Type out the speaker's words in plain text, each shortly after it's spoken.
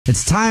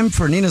It's time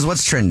for Nina's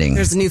What's Trending.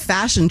 There's a new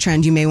fashion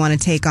trend you may want to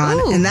take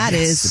on, and that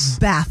is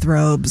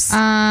bathrobes.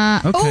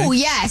 Oh,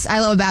 yes.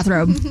 I love a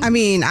bathrobe. I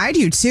mean, I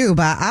do too,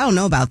 but I don't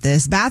know about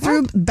this.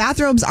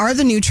 Bathrobes are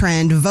the new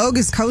trend. Vogue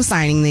is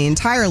co-signing the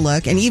entire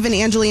look, and even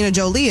Angelina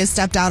Jolie has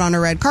stepped out on a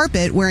red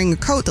carpet wearing a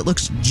coat that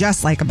looks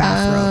just like a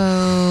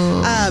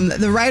bathrobe.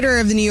 The writer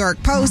of the New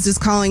York Post is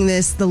calling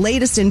this the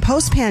latest in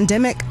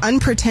post-pandemic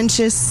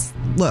unpretentious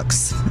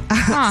looks.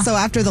 So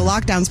after the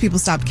lockdowns, people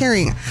stopped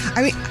caring.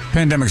 I mean,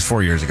 pandemic's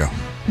 4 years ago.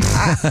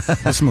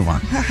 Let's move on.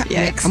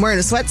 Yikes. I'm wearing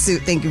a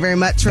sweatsuit. Thank you very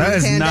much for the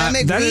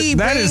pandemic.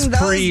 That is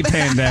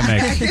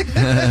pre-pandemic.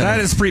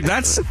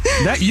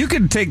 That you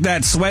could take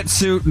that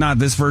sweatsuit, not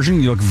this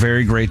version. You look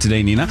very great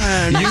today, Nina.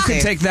 You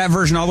could take that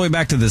version all the way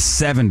back to the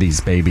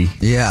 70s, baby.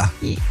 Yeah.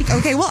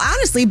 Okay, well,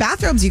 honestly,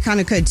 bathrobes you kind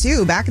of could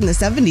too. Back in the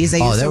 70s, they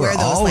used to wear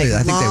those always,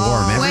 I think they wore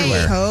them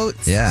everywhere.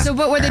 Coats. Yeah. So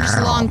what, were they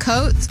just long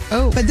coats?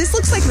 Oh. But this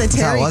looks like the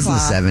terry cloth.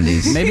 That was in the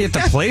 70s. Maybe at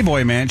the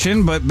Playboy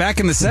Mansion, but back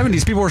in the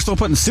 70s, people were still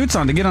putting suits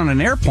on to get on an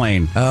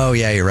airplane. Oh,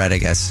 yeah, you're right, I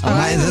guess.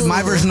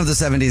 My version of the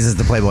 70s is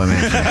the Playboy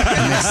Mansion.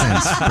 That makes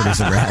sense,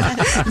 Producer Brad.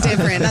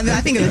 Different.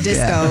 I think of the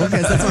disco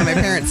because that's what my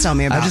parents tell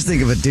me about. I just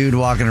think of a dude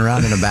walking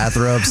around in a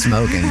bathrobe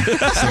smoking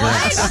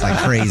cigarettes like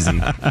crazy.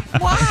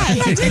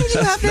 Why? Didn't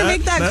you have to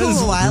make that cool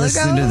a while ago?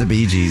 Listen to the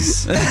Bee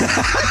Gees.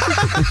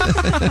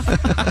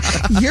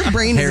 Your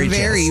brain is a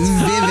very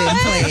vivid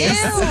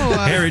place.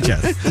 Hairy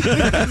chest.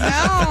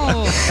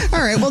 No.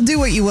 All right, well, do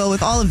what you will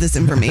with all of this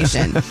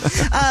information.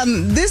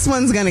 This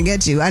one's going to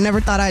get you. I never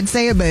thought I'd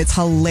say it, but it's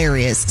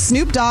hilarious.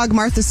 Snoop Dogg,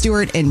 Martha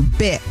Stewart, and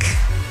Bic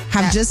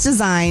have just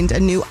designed a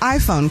new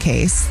iPhone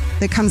case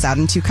that comes out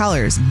in two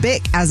colors.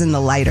 Bic as in the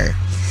lighter.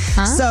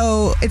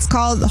 So it's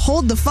called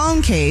Hold the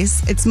Phone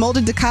Case. It's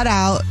molded to cut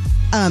out.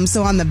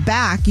 So on the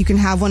back, you can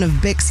have one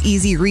of Bic's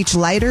Easy Reach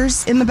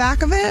lighters in the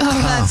back of it.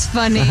 Oh, that's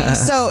funny.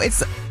 So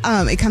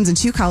it comes in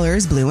two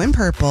colors, blue and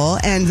purple.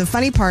 And the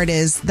funny part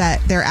is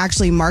that they're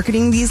actually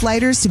marketing these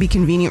lighters to be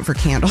convenient for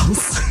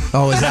candles.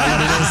 Oh, is that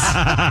what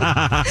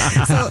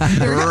it is? So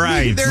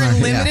they're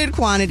in limited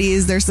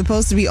quantities. They're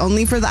supposed to be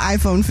only for the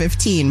iPhone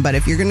 15. But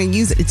if you're going to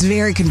use it, it's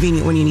very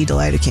convenient when you need to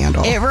light a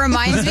candle. It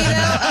reminds me,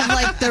 though, of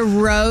like the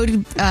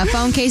Rode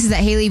phone cases that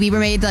Hailey Bieber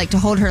made, like to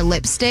hold her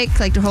lipstick,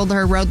 like to hold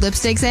her Rode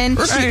lipsticks in.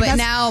 Right. But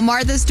now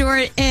Martha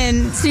Stewart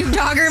and Snoop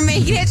Dogg are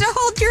making it to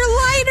hold your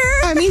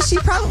lighter. I mean, she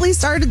probably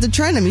started the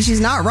trend. I mean, she's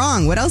not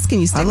wrong. What else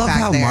can you stick back there?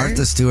 I love how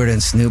Martha Stewart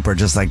and Snoop are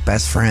just like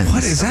best friends.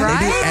 What is that? Right?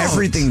 They do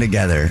everything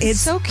together. It's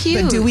so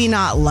cute. But do we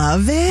not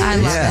love it? I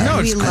love it. No,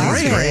 it's we love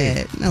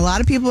it. A lot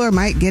of people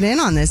might get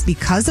in on this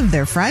because of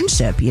their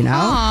friendship, you know?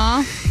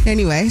 Aww.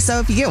 Anyway, so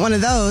if you get one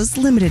of those,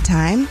 limited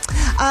time.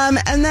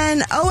 And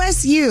then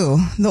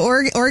OSU, the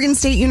Oregon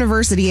State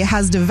University,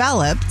 has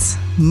developed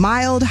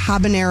mild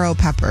habanero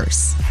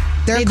peppers.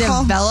 They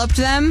developed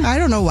them? I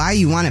don't know why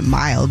you want it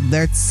mild.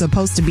 They're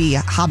supposed to be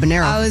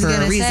habanero for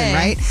a reason,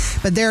 right?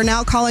 But they're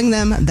now calling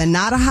them the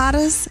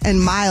natahadas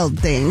and mild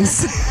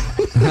things.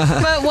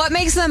 But what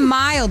makes them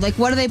mild? Like,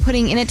 what are they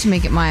putting in it to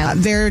make it mild?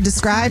 They're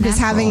described as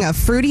having a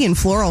fruity and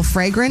floral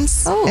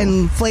fragrance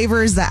and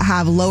flavors that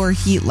have lower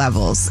heat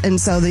levels.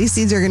 And so these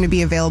seeds are going to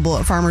be available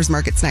at farmers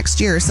markets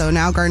next year. So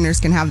now gardeners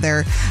can have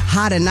their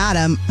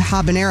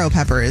habanero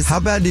peppers. How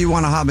bad do you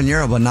want a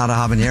habanero but not a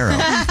habanero?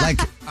 Like,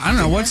 I don't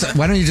know.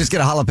 Why don't you just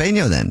get a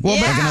jalapeno then? Well,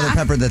 like another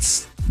pepper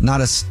that's not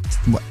as...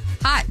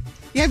 Hot.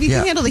 Yeah, if you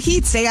can handle the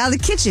heat, stay out of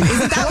the kitchen.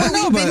 Isn't that what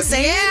we've been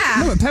saying?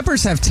 Yeah. No, but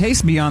peppers have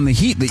taste beyond the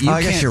heat that you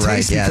can't guess you're right.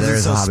 taste Yeah, because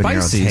there's it's so a habanero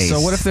spicy. taste So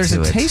what if there's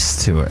a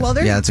taste to it? Well,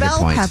 there's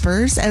bell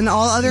peppers and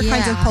all other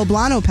kinds of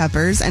poblano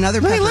peppers and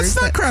other peppers. Hey,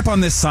 let's not crap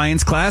on this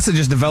science class that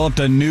just developed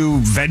a new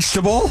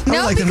vegetable. I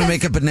would like them to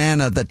make a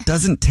banana that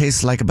doesn't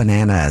taste like a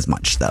banana as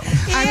much, though.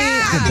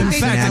 In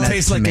fact, it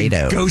tastes like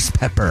a ghost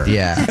pepper.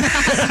 Yeah.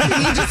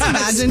 Can you just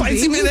imagine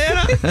spicy being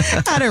banana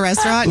at a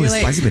restaurant and you're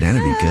like, spicy banana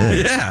would be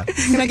good. Yeah.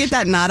 Can I get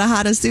that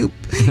nata soup?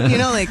 You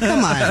know, like,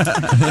 come on.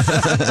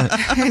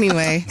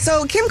 Anyway,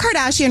 so Kim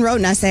Kardashian wrote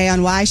an essay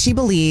on why she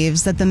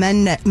believes that the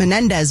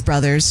Menendez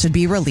brothers should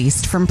be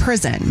released from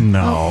prison.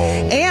 No.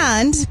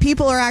 And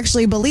people are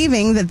actually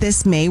believing that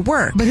this may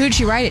work. But who'd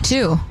she write it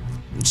to?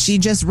 She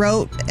just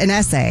wrote an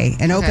essay,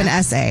 an open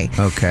essay.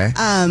 Okay.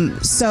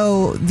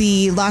 So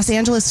the Los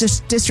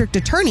Angeles District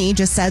Attorney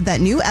just said that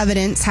new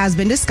evidence has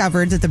been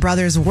discovered that the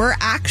brothers were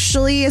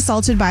actually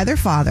assaulted by their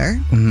father.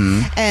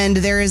 Mm-hmm. And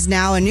there is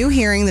now a new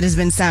hearing that has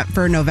been set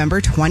for November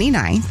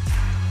 29th.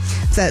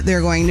 That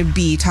they're going to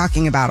be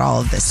talking about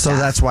all of this stuff. So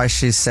that's why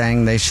she's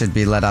saying they should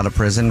be let out of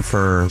prison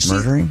for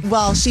murdering?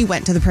 Well, she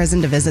went to the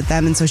prison to visit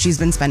them, and so she's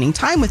been spending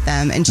time with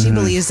them, and she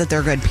believes that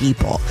they're good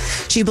people.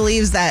 She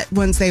believes that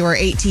once they were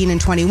 18 and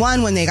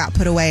 21, when they got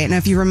put away, and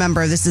if you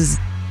remember, this is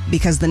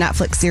because the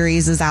Netflix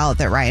series is out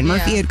that Ryan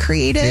Murphy had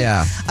created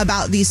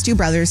about these two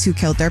brothers who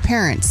killed their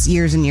parents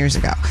years and years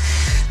ago.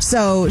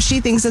 So she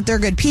thinks that they're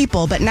good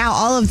people, but now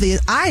all of the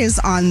eyes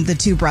on the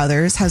two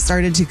brothers have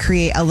started to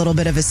create a little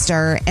bit of a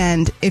stir.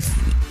 And if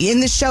in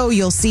the show,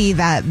 you'll see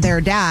that their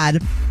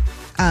dad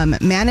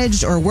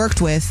managed or worked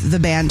with the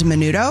band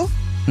Menudo.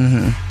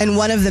 And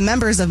one of the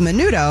members of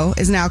Menudo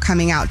is now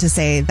coming out to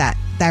say that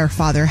their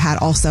father had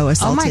also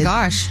assaulted Oh my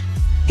gosh.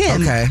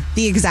 him Okay.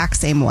 the exact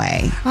same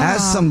way.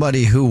 As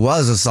somebody who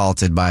was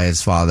assaulted by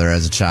his father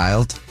as a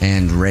child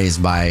and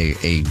raised by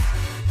a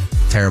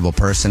terrible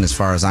person, as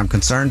far as I'm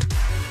concerned,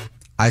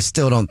 I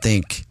still don't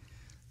think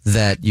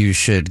that you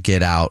should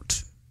get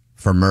out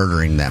for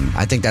murdering them.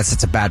 I think that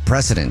sets a bad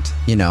precedent,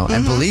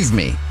 and believe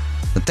me,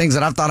 the things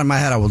that I've thought in my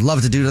head I would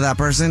love to do to that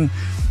person,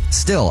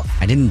 still,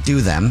 I didn't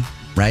do them,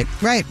 right?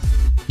 Right.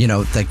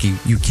 Like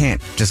you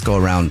can't just go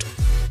around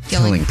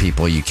killing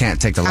people. You can't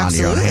take the law into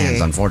your own Absolutely.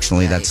 hands.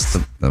 Unfortunately,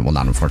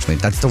 not unfortunately,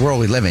 that's the world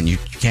we live in. You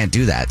can't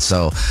do that.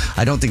 So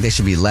I don't think they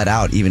should be let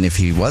out, even if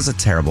he was a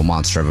terrible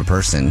monster of a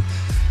person.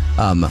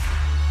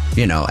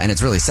 And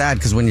it's really sad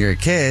because when you're a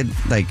kid,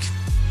 like,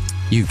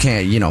 you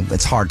can't,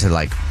 it's hard to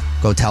like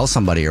go tell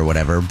somebody or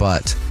whatever,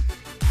 but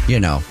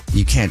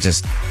you can't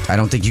just, I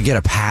don't think you get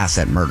a pass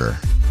at murder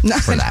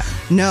for that.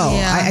 No,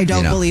 Yeah. I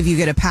don't believe you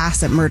get a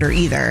pass at murder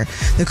either.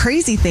 The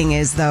crazy thing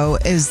is, though,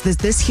 is that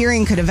this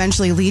hearing could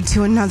eventually lead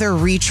to another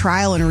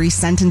retrial and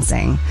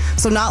resentencing.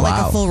 So not like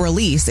Wow. a full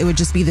release. It would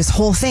just be this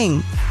whole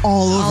thing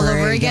all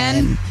over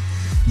again.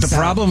 The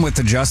problem with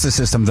the justice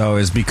system, though,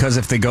 is because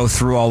if they go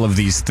through all of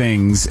these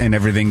things and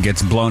everything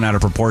gets blown out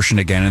of proportion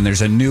again, and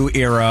there's a new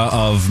era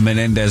of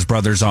Menendez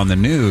brothers on the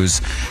news,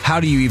 how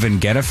do you even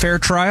get a fair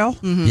trial?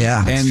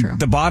 Yeah. And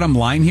the bottom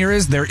line here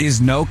is there is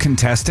no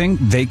contesting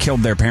they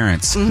killed their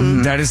parents.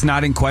 That is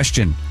not in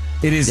question.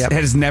 It is. Yep. It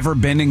has never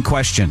been in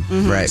question.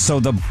 Right. So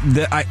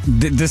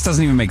this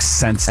doesn't even make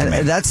sense to me.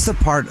 And that's the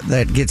part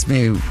that gets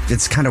me,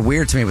 it's kind of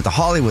weird to me with the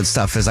Hollywood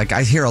stuff, is like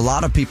I hear a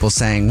lot of people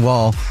saying,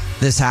 well,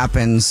 this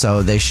happened,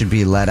 so they should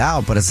be let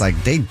out. But it's like,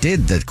 they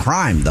did the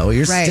crime, though.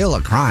 You're Right. still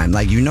a crime.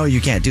 Like, you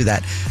can't do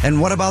that.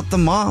 And what about the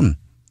mom?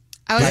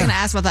 I was going to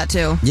ask about that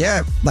too.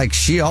 Yeah, like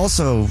she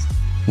also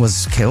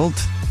was killed,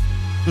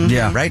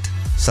 Yeah. right?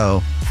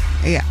 So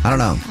Yeah. I don't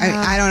know.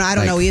 I don't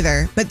Like- know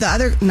either. But the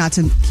other, not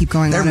to keep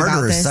going They're on about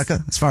murderers, this.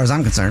 sucker, as far as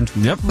I'm concerned.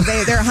 Yep.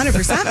 They're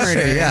 100%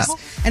 murderers. Yeah.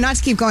 And not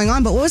to keep going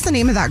on, but what was the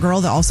name of that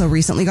girl that also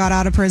recently got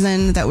out of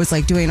prison that was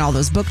like doing all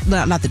those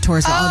not the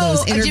tours, but all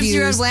those interviews?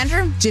 Gypsy Rose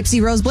Blanchard?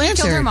 Gypsy Rose Blanchard.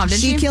 killed her mom,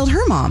 didn't she? killed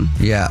her mom.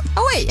 Yeah.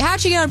 Oh, wait.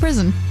 How'd she get out of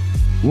prison?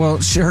 Well,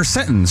 her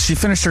sentence. She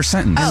finished her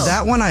sentence. And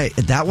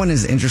that one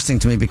is interesting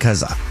to me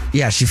because,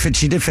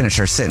 she did finish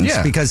her sentence.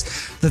 Yeah. Because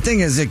the thing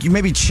is, like, you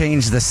maybe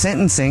change the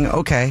sentencing,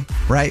 okay,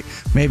 right?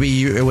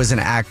 Maybe it was an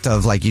act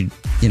of like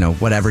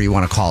whatever you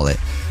want to call it.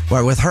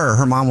 Where with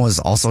her mom was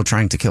also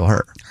trying to kill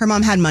her. Her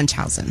mom had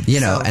Munchausen.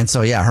 And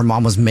so her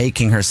mom was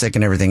making her sick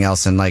and everything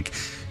else, and like.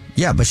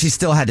 Yeah, but she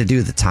still had to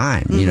do the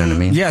time. You know what I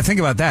mean? Yeah, think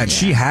about that.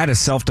 She had a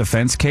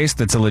self-defense case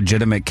that's a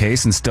legitimate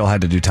case and still had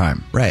to do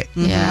time. Right.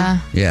 Yeah.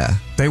 Yeah.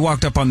 They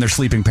walked up on their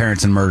sleeping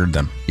parents and murdered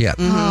them. Yeah.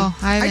 Oh,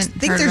 I I haven't just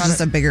think heard there's about just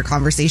it. a bigger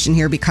conversation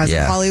here because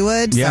Yeah. of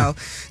Hollywood. Yeah. So,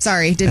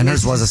 sorry. Didn't And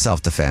hers mean- was a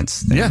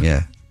self-defense thing. Yeah.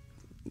 Yeah.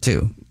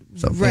 Too.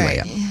 So Right.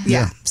 anyway,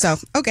 Yeah. So,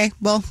 okay.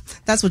 Well,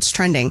 that's what's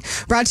trending.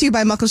 Brought to you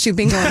by Muckleshoot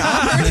Bingo and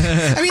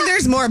Auburn. I mean,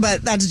 there's more,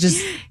 but that's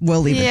just,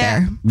 we'll leave it Yeah.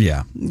 there.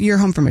 Yeah. You're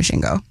home from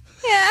Shingo.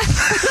 Yeah.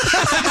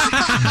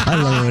 I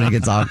love it when it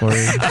gets awkward.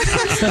 But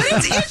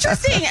it's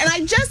interesting.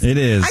 And It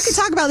is. I could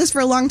talk about this for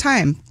a long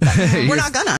time. But we're not gonna.